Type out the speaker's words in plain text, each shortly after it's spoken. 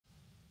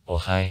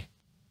Olsztyn.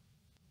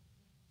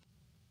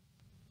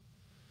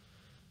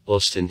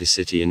 Olsztyn, the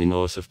city in the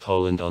north of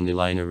Poland on the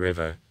Lina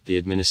River, the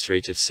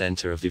administrative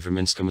center of the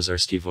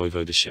Warmińsko-Mazurskie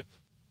Voivodeship.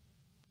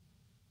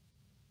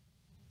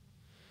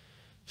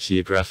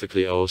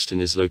 Geographically,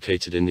 Olsztyn is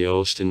located in the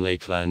Olsztyn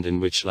lakeland, in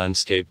which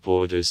landscape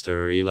borders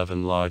there are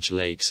 11 large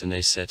lakes and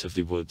a set of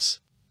the woods.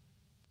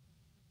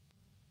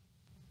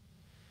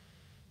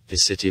 The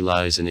city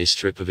lies in a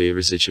strip of a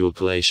residual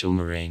glacial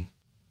moraine.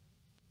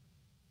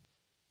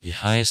 The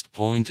highest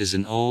point is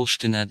in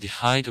Olsztyn at the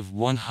height of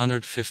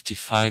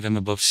 155 m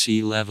above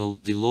sea level,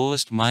 the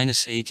lowest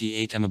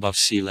 -88 m above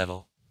sea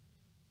level.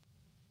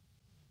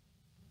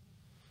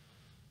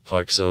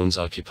 Park zones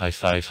occupy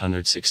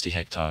 560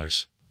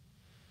 hectares,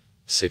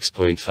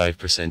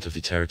 6.5% of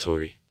the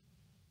territory.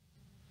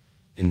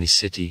 In the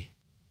city.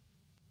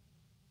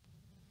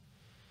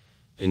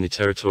 In the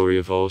territory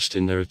of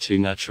Olsztyn there are 2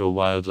 natural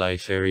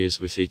wildlife areas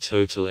with a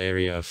total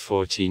area of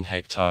 14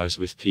 hectares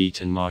with peat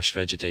and marsh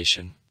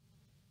vegetation.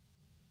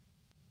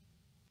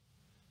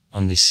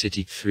 On the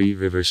city 3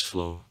 rivers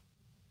flow.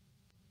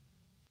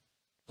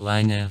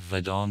 Lina,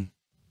 Vodon,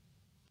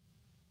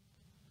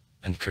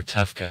 and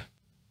Kartawka.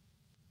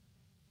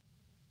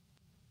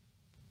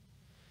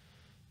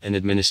 In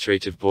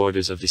administrative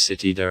borders of the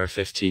city there are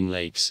 15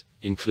 lakes,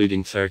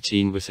 including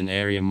 13 with an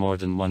area more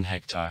than 1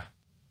 hectare.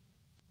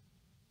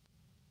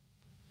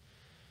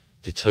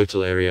 The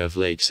total area of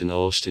lakes in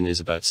Olsztyn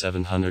is about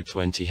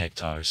 720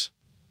 hectares.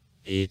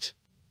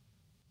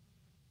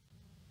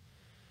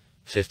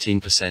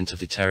 15% of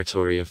the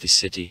territory of the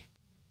city.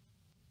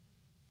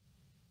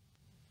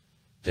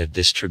 Their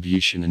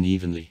distribution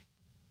unevenly.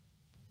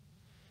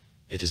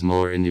 It is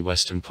more in the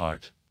western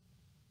part.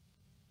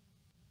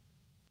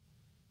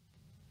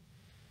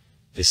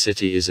 The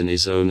city is in a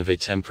zone of a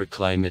temperate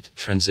climate,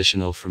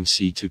 transitional from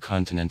sea to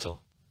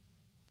continental.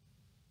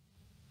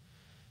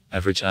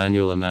 Average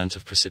annual amount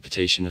of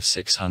precipitation of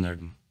 600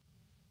 m.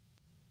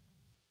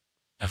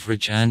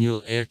 Average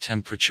annual air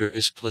temperature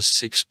is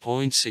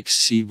 +6.6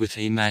 C with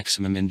a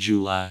maximum in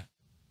July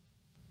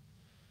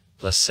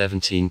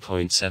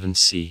 +17.7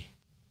 C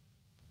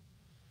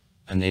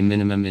and a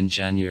minimum in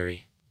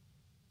January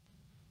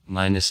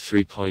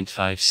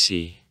 -3.5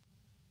 C.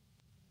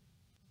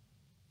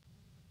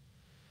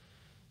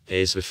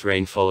 Days with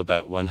rainfall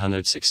about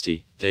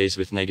 160, days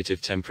with negative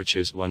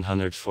temperatures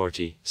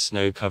 140,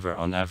 snow cover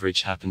on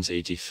average happens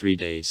 83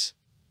 days.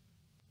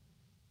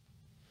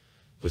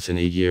 Within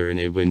a year in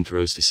a wind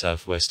rose the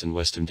southwest and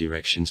western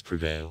directions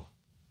prevail.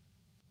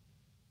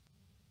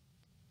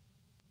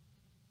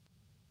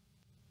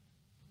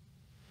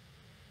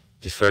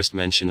 The first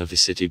mention of the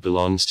city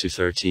belongs to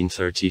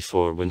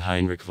 1334 when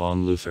Heinrich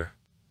von Luther,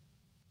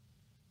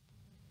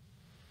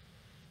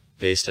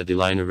 based at the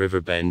Lina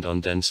River bend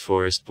on dense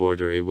forest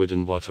border a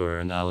wooden water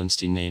and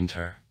Olsztyn named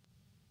her.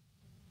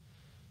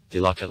 The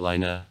loch at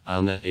Lina,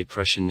 Alna, a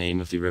Prussian name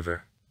of the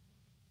river.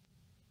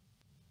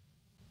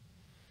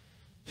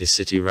 The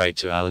city right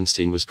to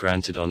Olsztyn was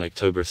granted on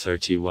October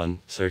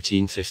 31,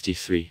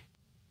 1353.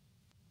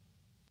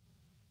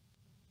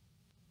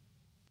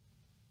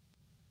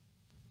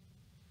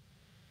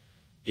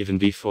 Even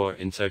before,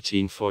 in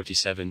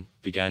 1347,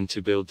 began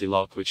to build the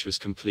loch, which was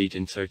complete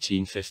in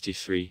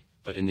 1353,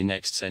 but in the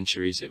next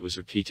centuries it was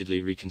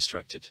repeatedly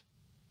reconstructed.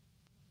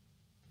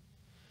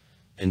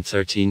 In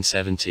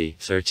 1370,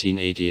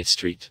 1380th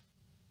Street.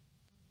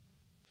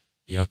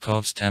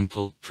 Yakov's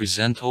Temple,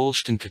 present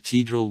Olsztyn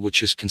Cathedral,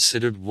 which is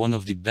considered one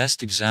of the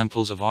best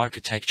examples of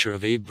architecture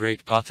of a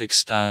Break Gothic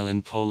style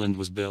in Poland,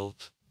 was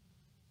built.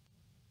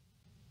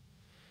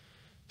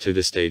 To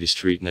this day the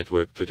street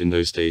network put in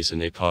those days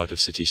in a part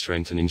of city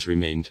strengthenings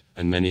remained,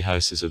 and many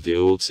houses of the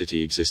old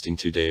city existing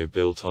today are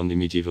built on the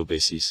medieval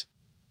basis.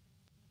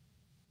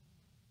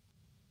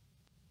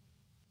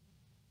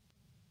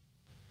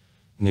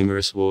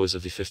 Numerous wars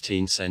of the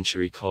 15th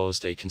century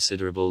caused a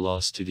considerable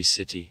loss to the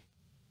city.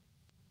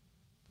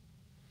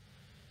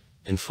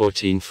 In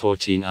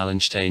 1414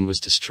 Olsztyn was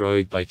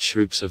destroyed by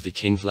troops of the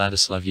King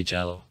Władysław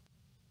Jagiello.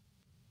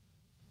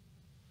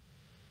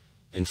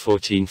 In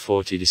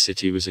 1440 the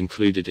city was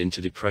included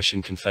into the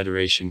Prussian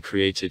Confederation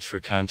created for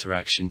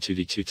counteraction to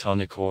the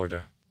Teutonic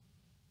Order.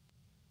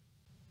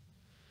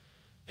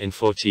 In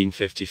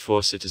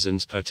 1454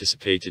 citizens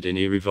participated in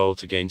a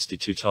revolt against the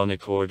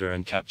Teutonic Order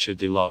and captured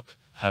the loch,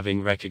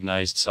 having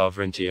recognized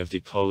sovereignty of the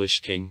Polish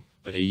king,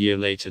 but a year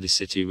later the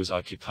city was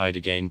occupied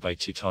again by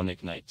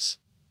Teutonic knights.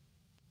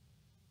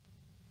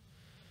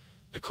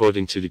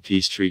 According to the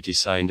peace treaty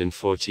signed in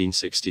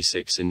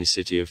 1466 in the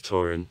city of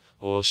Torun,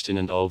 Olsztyn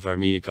and all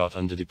Warmia got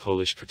under the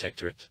Polish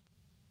protectorate.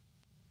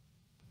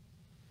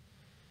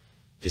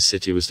 The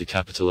city was the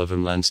capital of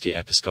Warmińskie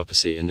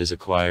Episcopacy and is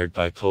acquired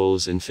by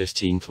Poles in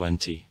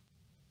 1520.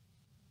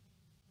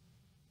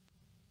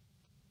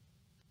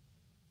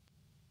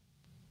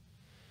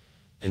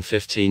 In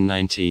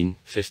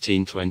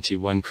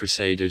 1519-1521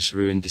 Crusaders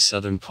ruined the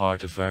southern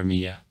part of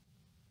Warmia.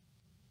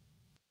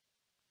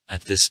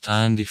 At this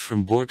time the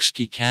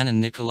Fromborski canon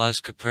Nicolaus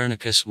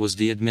Copernicus was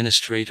the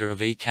administrator of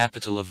a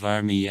capital of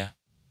Warmia.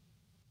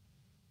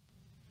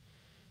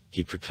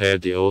 He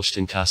prepared the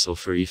Olsztyn castle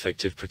for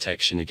effective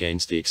protection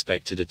against the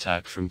expected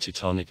attack from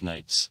Teutonic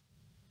knights.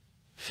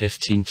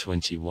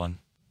 1521.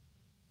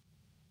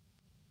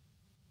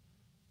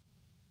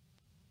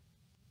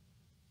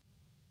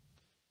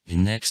 The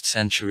next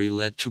century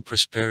led to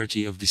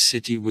prosperity of the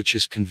city, which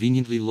is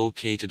conveniently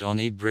located on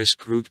a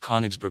brisk route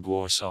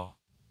Königsberg-Warsaw.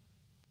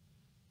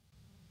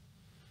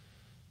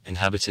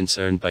 Inhabitants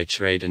earned by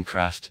trade and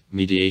craft,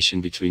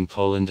 mediation between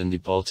Poland and the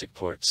Baltic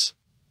ports.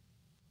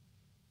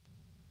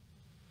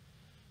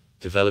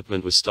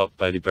 Development was stopped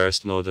by the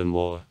First Northern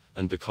War,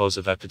 and because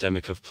of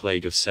epidemic of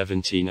plague of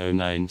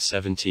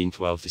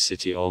 1709-1712 the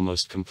city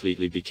almost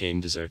completely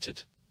became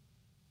deserted.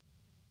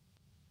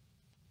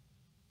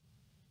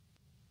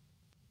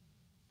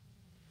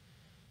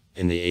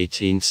 In the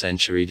 18th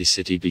century the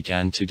city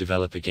began to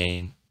develop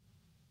again.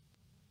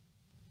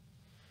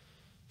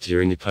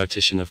 During the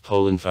partition of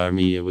Poland,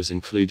 Warmia was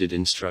included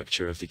in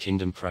structure of the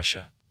Kingdom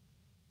Prussia.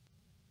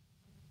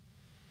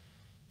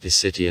 The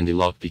city and the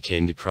loch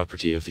became the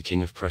property of the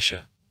King of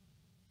Prussia.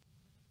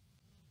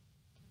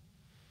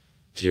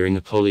 During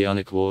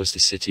Napoleonic Wars the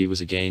city was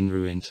again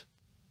ruined.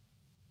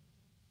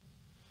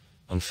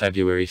 On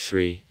February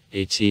 3,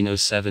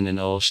 1807 in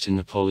Olsztyn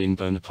Napoleon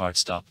Bonaparte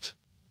stopped.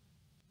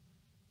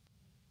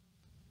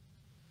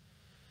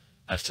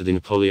 After the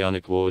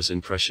Napoleonic Wars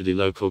in Prussia the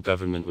local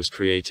government was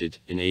created.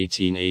 In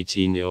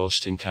 1818 the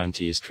Olsztyn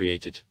County is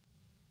created.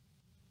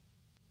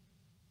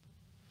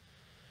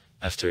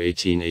 After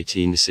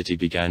 1818 the city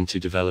began to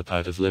develop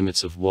out of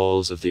limits of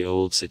walls of the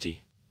old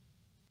city.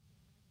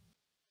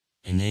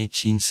 In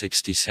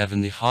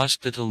 1867 the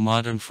hospital,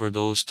 modern for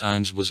those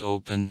times, was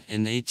open.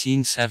 In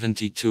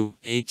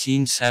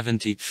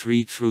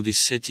 1872-1873 through the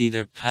city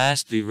there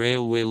passed the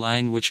railway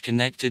line which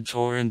connected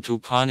Torun to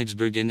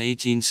Königsberg. In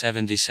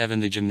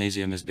 1877 the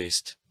gymnasium is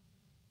based.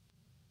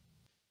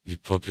 The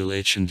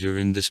population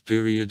during this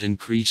period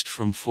increased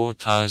from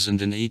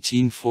 4,000 in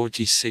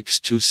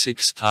 1846 to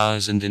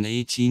 6,000 in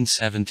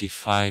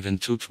 1875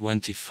 and to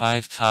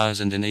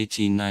 25,000 in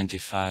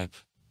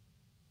 1895.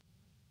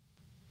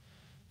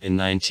 In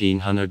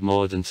 1900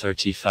 more than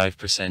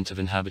 35% of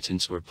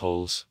inhabitants were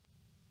Poles.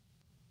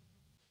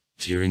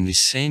 During the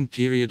same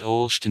period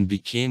Olsztyn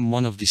became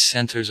one of the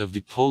centers of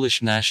the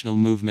Polish national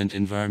movement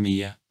in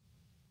Warmia.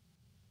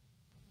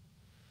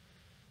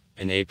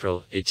 In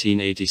April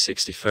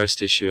 1886 the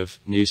first issue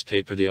of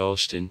newspaper The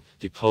Olsztyn,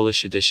 the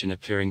Polish edition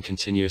appearing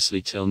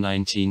continuously till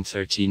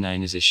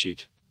 1939, is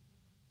issued.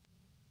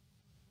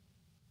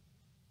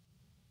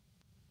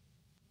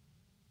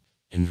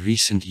 In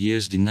recent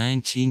years, the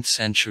 19th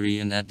century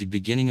and at the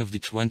beginning of the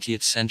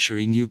 20th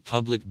century, new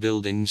public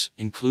buildings,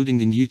 including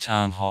the new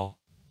town hall.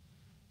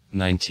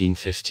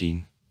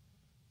 1915.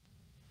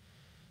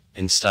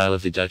 In style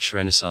of the Dutch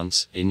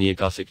Renaissance, a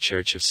neo-Gothic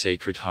church of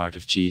Sacred Heart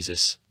of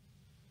Jesus.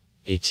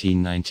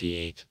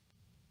 1898.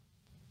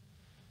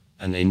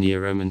 And a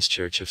neo-Romance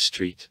church of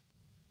Street.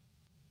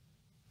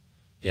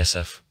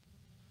 SF.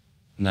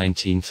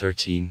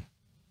 1913.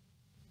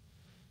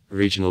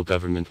 Regional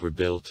government were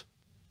built.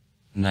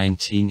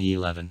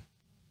 1911.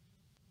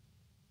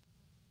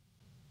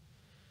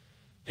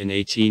 In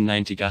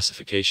 1890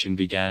 gasification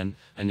began,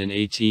 and in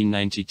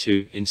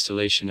 1892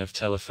 installation of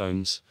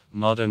telephones,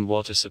 modern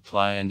water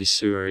supply and the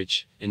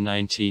sewerage. In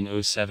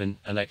 1907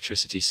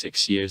 electricity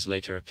 6 years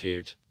later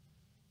appeared.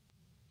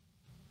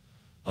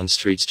 On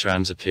streets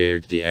trams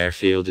appeared. The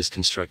airfield is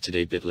constructed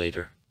a bit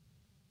later.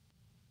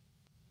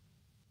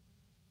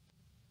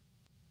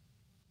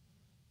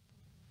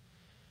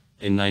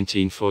 In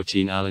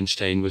 1914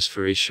 Olsztyn was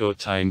for a short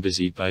time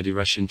busied by the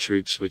Russian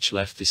troops which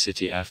left the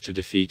city after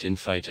defeat in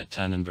fight at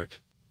Tannenberg.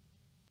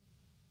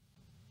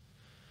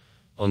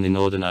 On the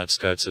northern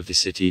outskirts of the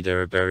city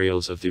there are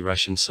burials of the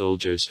Russian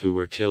soldiers who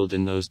were killed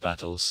in those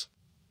battles.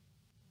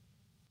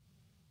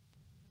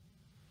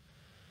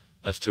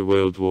 After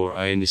World War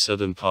I in the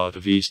southern part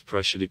of East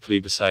Prussia the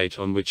plebiscite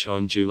on which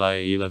on July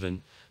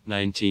 11,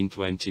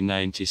 1920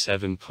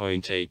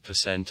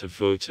 97.8% of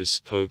voters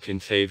spoke in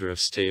favor of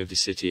stay of the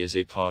city as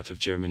a part of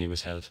Germany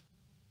was held.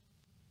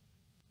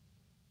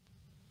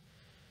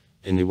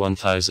 In the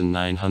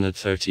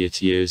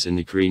 1930th years in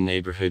the green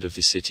neighborhood of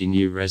the city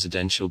new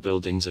residential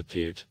buildings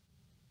appeared.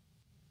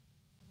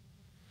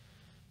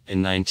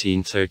 In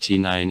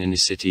 1939 in the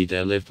city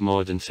there lived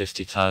more than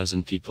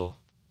 50,000 people.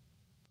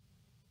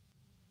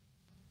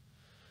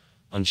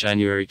 On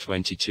January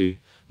 22,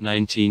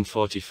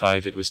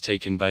 1945 it was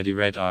taken by the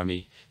Red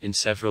Army. In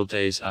several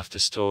days after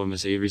storm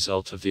as a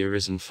result of the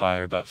arisen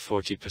fire about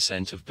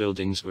 40% of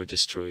buildings were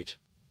destroyed.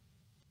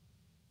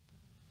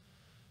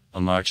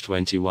 On March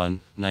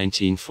 21,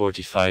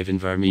 1945 in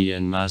Warmia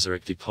and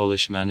Masaryk the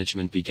Polish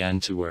management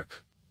began to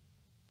work.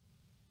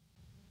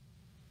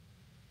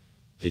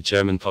 The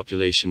German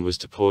population was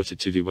deported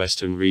to the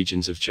western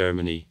regions of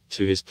Germany.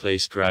 To his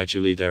place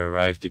gradually there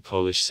arrived the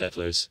Polish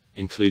settlers,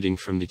 including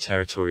from the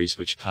territories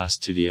which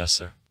passed to the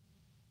Hussar.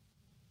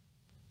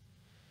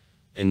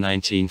 In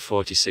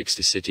 1946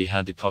 the city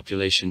had the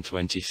population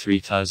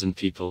 23,000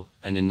 people,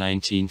 and in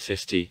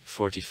 1950,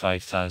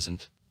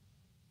 45,000.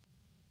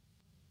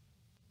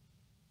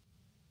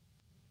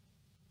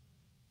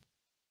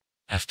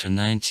 After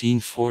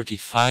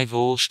 1945,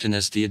 Olsztyn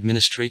as the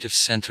administrative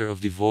center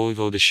of the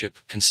voivodeship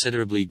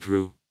considerably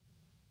grew.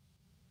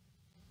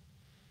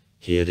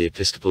 Here the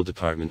episcopal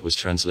department was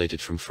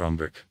translated from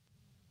Fromberg.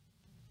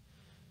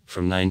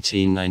 From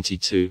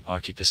 1992,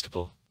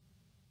 archiepiscopal.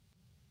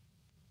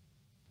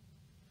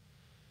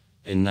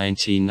 In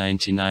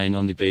 1999,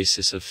 on the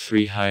basis of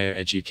 3 higher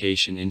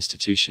education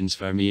institutions,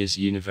 Varmia's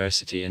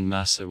University in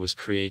Massa was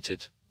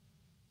created.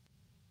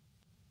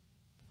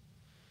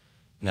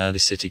 Now the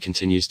city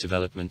continues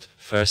development,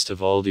 first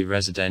of all the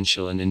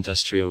residential and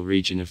industrial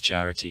region of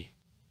Jarity.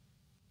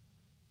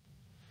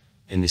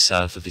 In the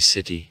south of the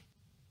city,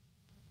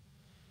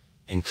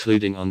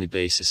 including on the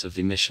basis of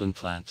the Michelin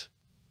plant.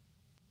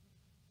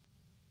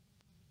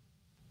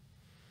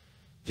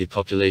 The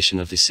population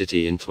of the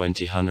city in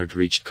 2000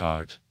 reached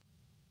card.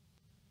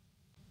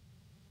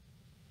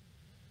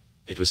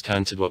 It was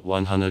counted what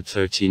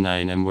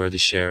 139 m were the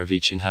share of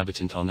each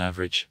inhabitant on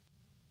average.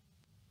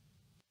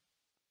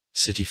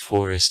 City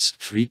forests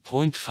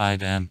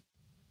 3.5 m.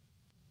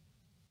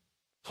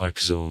 Park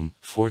zone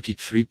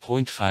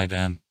 43.5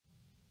 m.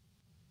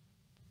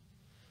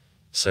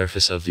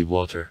 Surface of the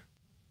water.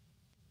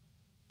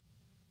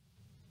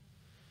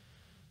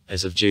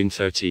 As of June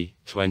 30,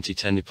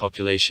 2010, the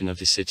population of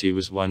the city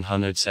was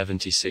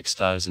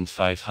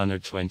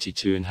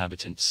 176,522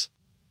 inhabitants.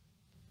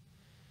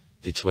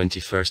 The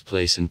 21st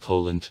place in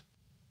Poland.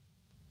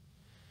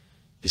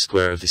 The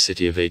square of the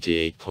city of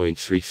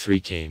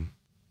 88.33 km.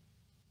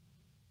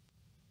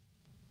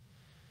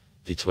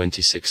 The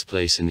 26th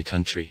place in the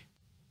country.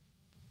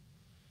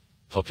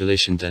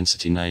 Population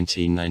density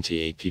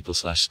 1998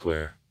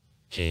 people/square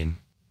km.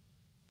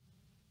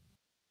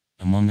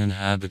 Among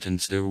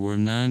inhabitants there were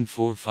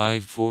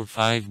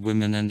 94545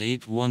 women and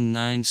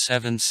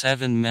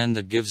 81977 men.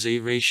 That gives a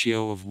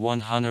ratio of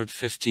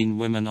 115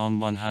 women on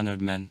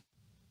 100 men.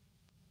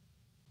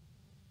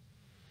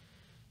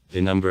 The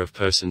number of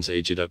persons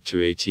aged up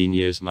to 18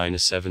 years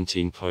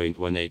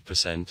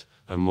 -17.18%,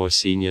 are more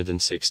senior than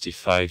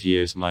 65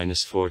 years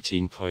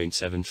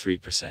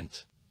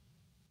 -14.73%.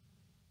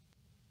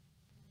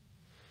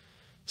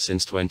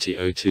 Since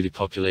 2002, the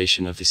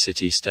population of the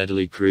city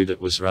steadily grew. That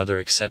was rather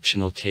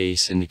exceptional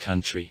case in the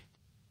country,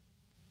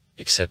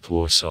 except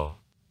Warsaw.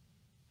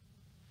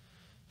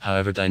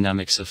 However,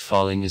 dynamics of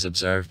falling is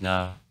observed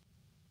now.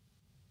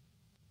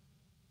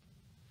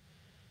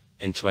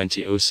 In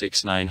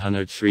 2006,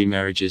 903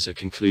 marriages are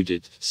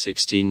concluded,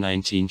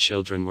 1619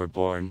 children were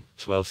born,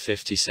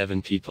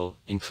 1257 people,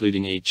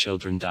 including 8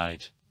 children,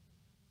 died.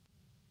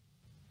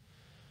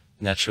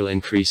 Natural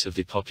increase of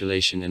the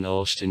population in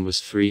Olsztyn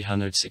was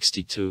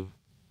 362.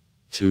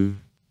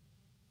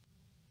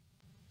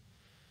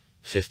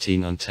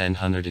 15 on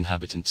 1,000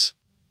 inhabitants.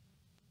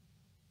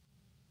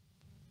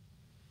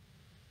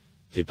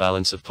 The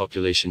balance of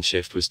population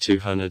shift was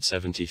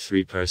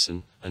 273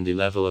 person, and the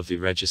level of the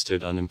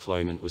registered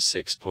unemployment was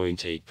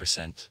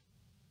 6.8%.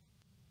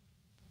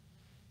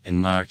 In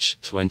March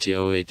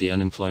 2008, the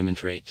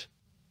unemployment rate,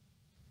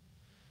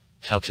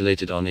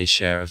 calculated on a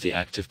share of the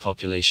active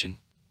population,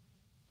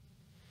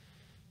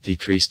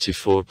 decreased to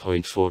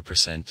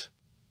 4.4%.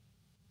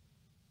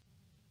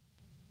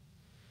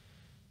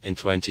 In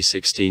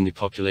 2016, the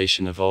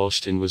population of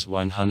Olsztyn was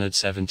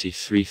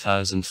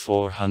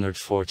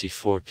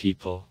 173,444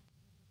 people.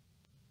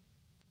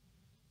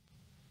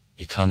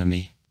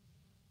 Economy.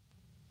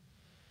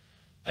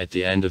 At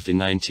the end of the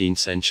 19th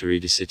century,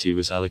 the city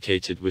was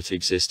allocated with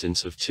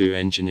existence of 2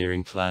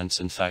 engineering plants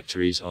and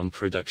factories on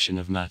production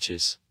of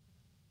matches.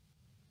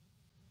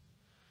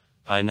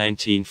 By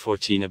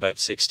 1914, about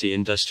 60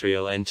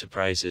 industrial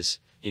enterprises,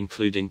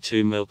 including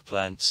 2 milk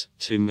plants,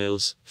 2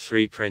 mills,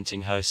 3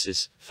 printing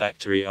houses,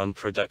 factory on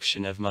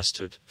production of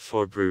mustard,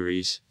 4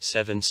 breweries,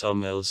 7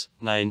 sawmills,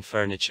 9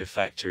 furniture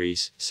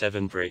factories,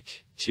 7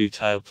 brick, 2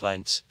 tile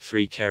plants,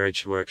 3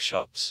 carriage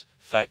workshops,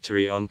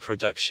 factory on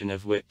production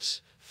of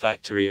whips,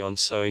 factory on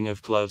sewing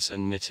of gloves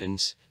and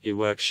mittens, a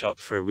workshop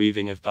for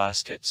weaving of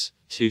baskets,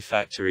 2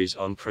 factories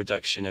on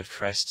production of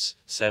crests,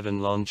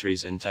 7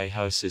 laundries and dye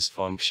houses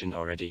function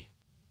already.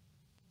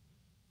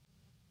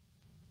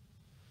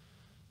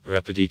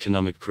 Rapid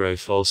economic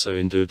growth also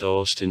endured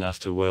Olsztyn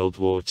after World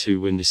War II,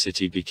 when the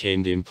city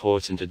became the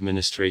important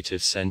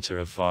administrative center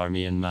of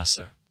Varmia and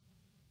Massa.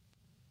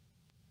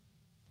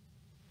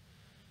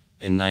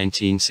 In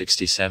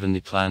 1967,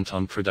 the plant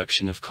on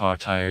production of car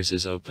tires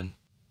is open.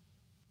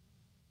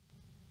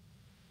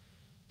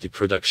 The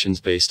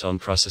productions based on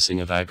processing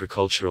of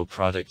agricultural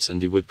products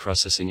and the wood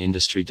processing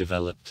industry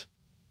developed.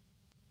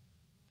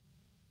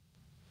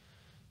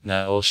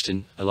 Now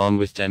Olsztyn, along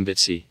with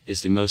Dębicy,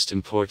 is the most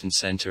important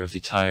center of the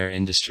tire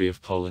industry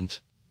of Poland.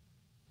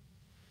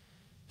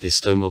 The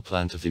stone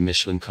plant of the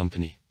Michelin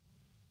company.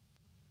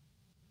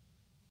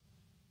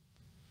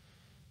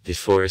 The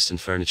forest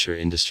and furniture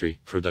industry,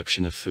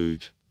 production of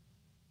food,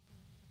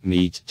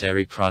 meat,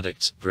 dairy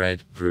products,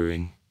 bread,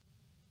 brewing.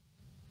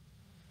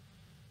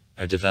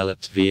 Are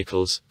developed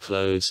vehicles,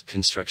 clothes,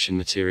 construction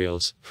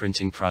materials,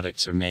 printing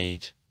products are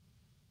made.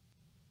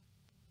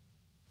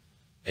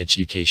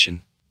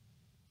 Education.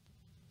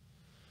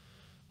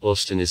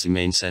 Olsztyn is the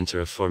main center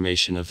of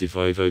formation of the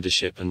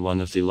voivodeship and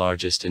one of the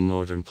largest in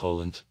northern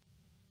Poland.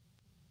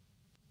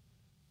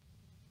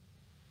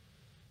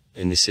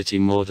 In the city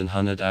more than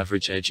 100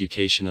 average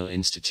educational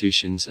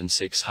institutions and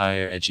 6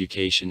 higher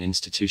education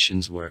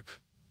institutions work.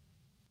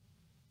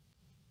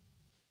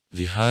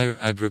 The Higher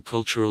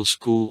Agricultural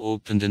School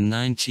opened in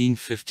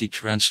 1950,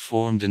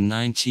 transformed in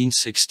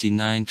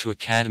 1969 to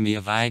Academy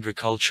of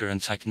Agriculture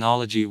and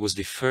Technology, was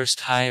the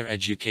first higher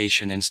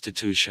education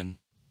institution.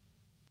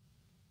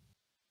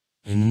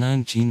 In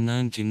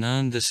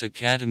 1999 this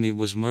academy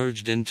was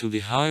merged into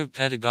the Higher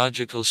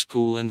Pedagogical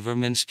School and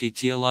Warmiński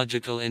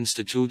Theological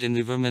Institute in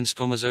the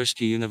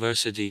Warmińsko-Mazurski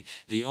University,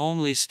 the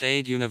only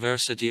state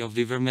university of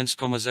the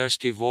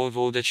Warmińsko-Mazurski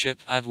Voivodeship,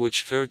 at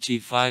which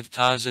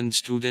 35,000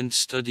 students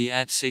study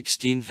at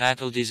 16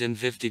 faculties in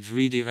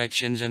 53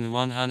 directions and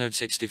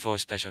 164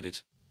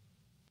 specialties.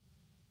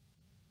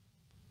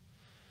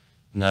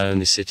 Now in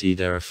the city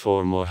there are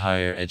 4 more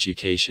higher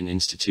education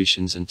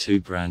institutions and 2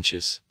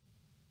 branches.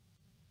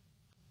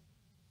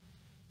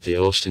 The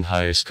Olsztyn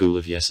Higher School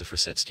of Józef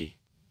Rosecki.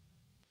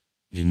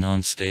 The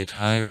non-state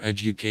higher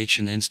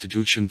education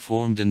institution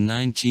formed in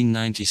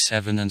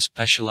 1997 and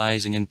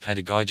specializing in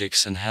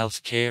pedagogics and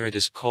health care. It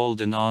is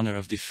called in honor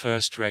of the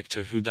first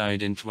rector who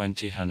died in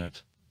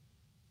 2000.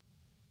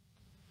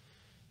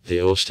 The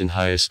Olsztyn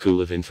Higher School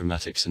of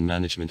Informatics and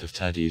Management of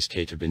Tadeusz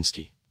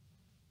Katerbinski.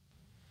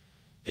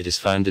 It is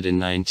founded in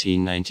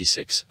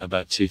 1996,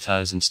 about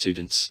 2,000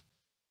 students.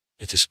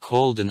 It is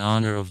called in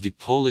honor of the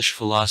Polish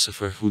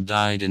philosopher who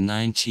died in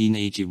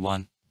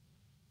 1981.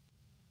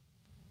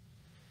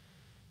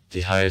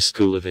 The Higher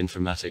School of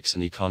Informatics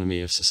and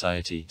Economy of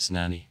Society,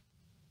 Znani.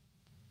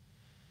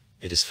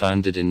 It is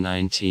founded in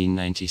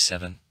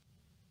 1997.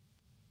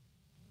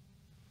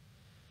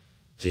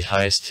 The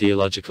highest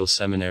theological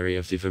seminary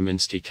of the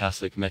Warmiński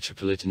Catholic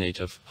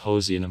Metropolitanate of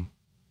Olsztyn.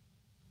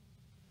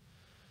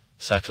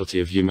 Faculty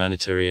of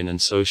Humanitarian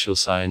and Social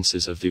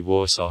Sciences of the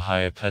Warsaw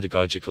Higher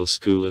Pedagogical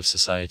School of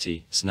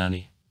Society,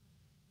 Znani.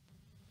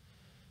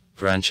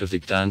 Branch of the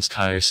Gdansk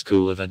Higher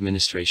School of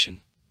Administration.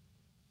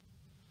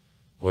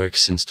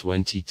 Works since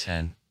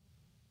 2010.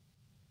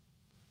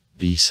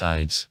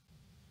 B-sides.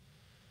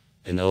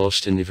 In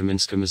Olsztyn, the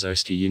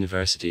Warmińsko-Mazurski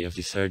University of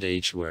the Third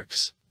Age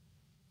works.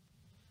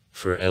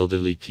 For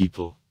elderly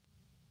people.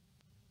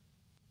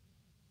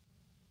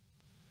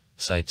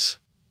 Sites.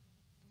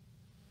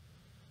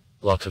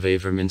 Łakowej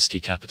Warmiński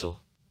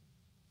capital.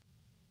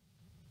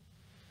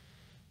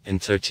 In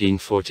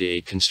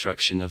 1348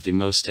 construction of the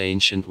most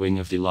ancient wing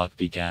of the lock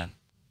began.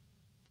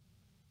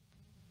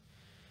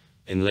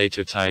 In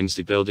later times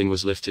the building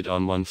was lifted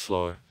on one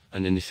floor,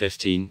 and in the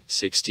 15th,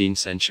 16th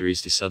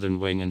centuries the southern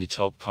wing and the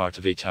top part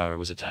of a tower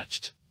was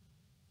attached.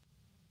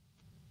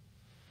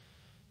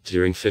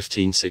 During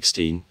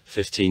 1516,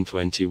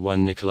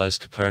 1521 Nicolaus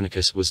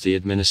Copernicus was the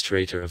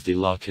administrator of the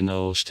lock in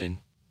Olsztyn.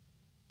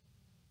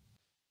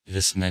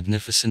 This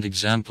magnificent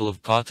example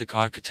of Gothic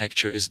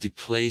architecture is the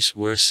place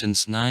where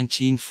since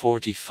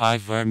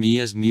 1945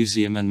 Warmia's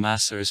Museum and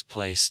Massar is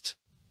placed.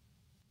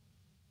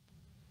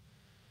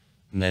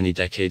 Many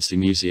decades the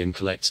museum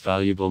collects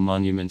valuable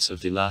monuments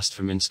of the last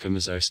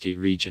Warmińsko-Mazurski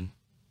region.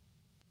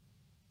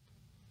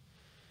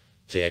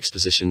 The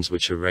expositions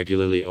which are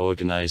regularly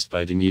organized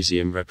by the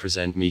museum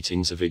represent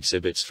meetings of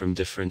exhibits from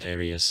different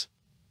areas.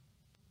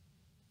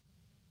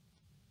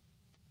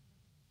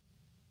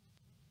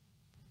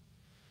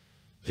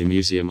 The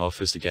museum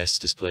offers the guests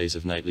displays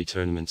of nightly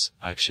tournaments,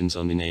 actions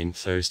on the name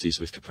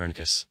Thursdays with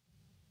Copernicus.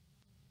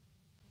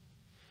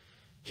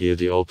 Here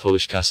the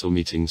all-Polish castle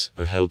meetings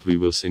are held. We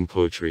will sing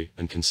poetry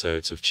and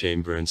concerts of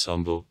chamber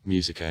ensemble,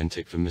 musica and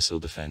Tikva missile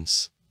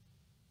defense.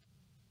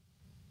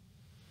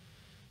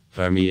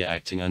 Warmia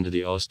acting under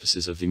the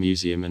auspices of the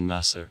museum and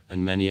Massar,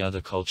 and many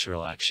other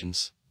cultural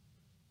actions.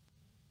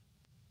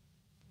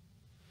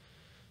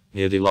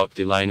 Near the Loch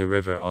the Lina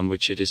river on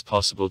which it is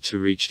possible to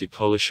reach the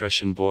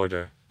Polish-Russian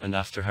border, and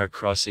after her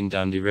crossing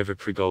down the river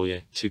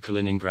Prigolye to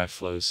Kaliningrad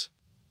flows.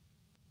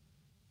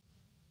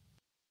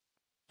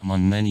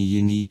 Among many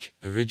unique,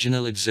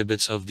 original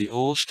exhibits of the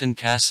Olsztyn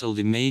Castle,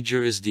 the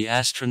major is the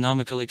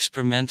astronomical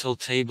experimental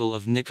table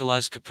of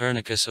Nicolaus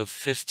Copernicus of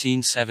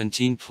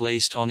 1517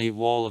 placed on a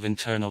wall of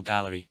internal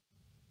gallery.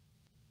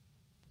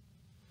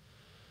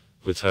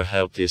 With her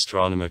help the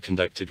astronomer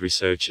conducted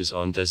researches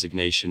on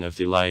designation of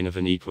the line of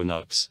an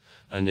equinox,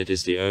 and it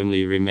is the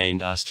only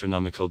remained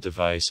astronomical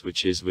device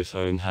which is with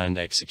own hand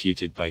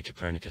executed by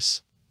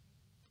Copernicus.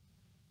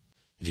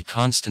 The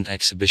constant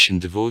exhibition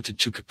devoted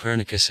to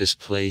Copernicus is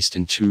placed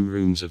in 2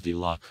 rooms of the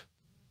loch.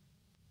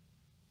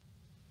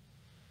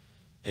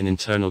 An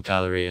internal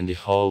gallery and the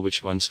hall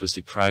which once was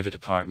the private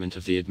apartment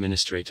of the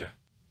administrator.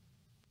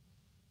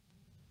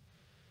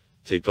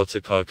 The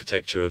Gothic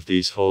architecture of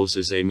these halls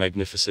is a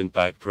magnificent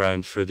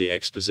background for the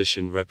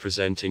exposition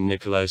representing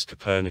Nicolaus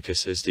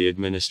Copernicus as the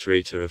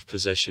administrator of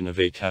possession of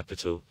a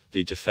capital,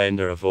 the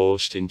defender of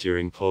Olsztyn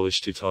during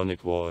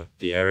Polish-Teutonic War,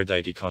 the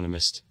erudite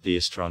economist, the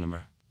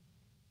astronomer.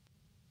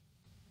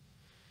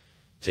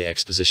 The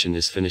exposition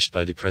is finished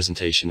by the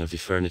presentation of the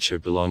furniture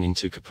belonging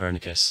to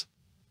Copernicus.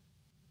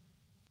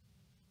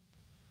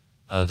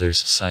 Others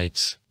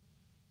sites.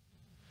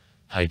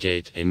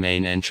 Highgate, a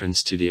main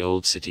entrance to the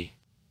old city.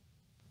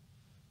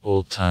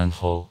 Old Town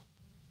Hall,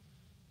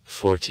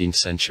 14th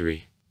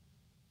century.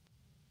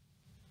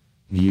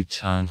 New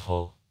Town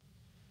Hall,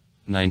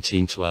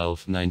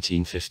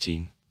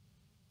 1912-1915.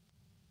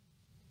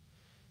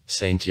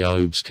 St.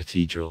 Jaub's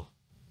Cathedral,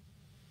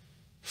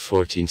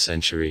 14th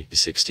century to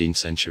 16th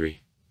century.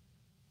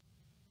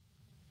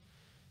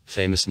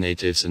 Famous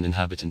natives and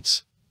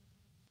inhabitants.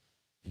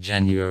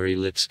 January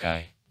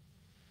Lipsky,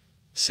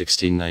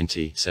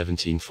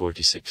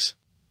 1690-1746.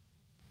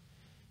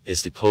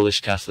 Is the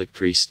Polish Catholic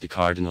priest the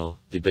Cardinal,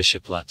 the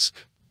Bishop Lack,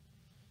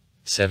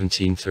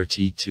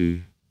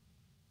 1732.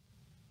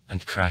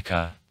 And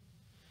Krakow,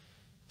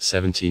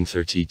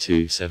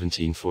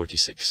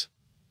 1732-1746.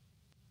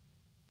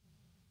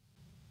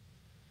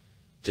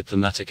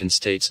 Diplomatic and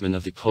statesman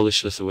of the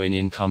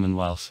Polish-Lithuanian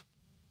Commonwealth.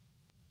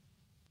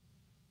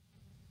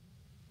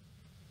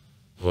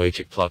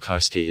 Wojciech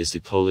Plokharski is the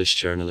Polish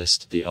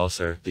journalist, the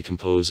author, the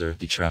composer,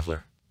 the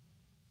traveler.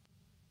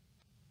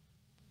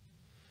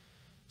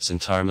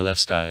 Centaur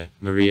Milewska,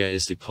 Maria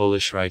is the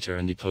Polish writer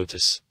and the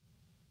poetess.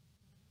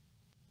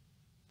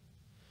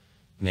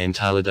 Named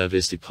Haladev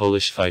is the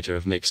Polish fighter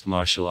of mixed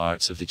martial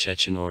arts of the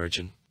Chechen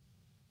origin.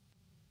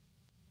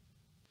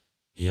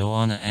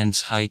 Joanna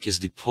Ends-Hike is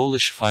the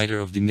Polish fighter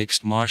of the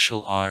mixed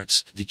martial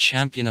arts, the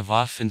champion of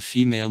off and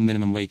female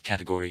minimum weight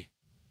category.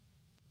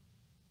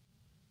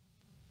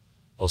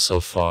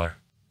 Also far.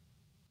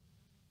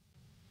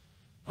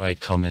 Write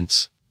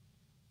comments.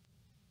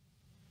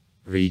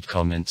 Read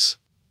comments.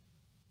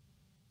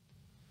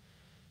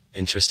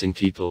 Interesting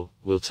people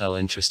will tell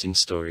interesting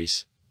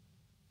stories.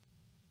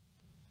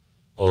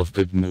 All of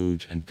good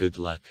mood and good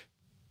luck.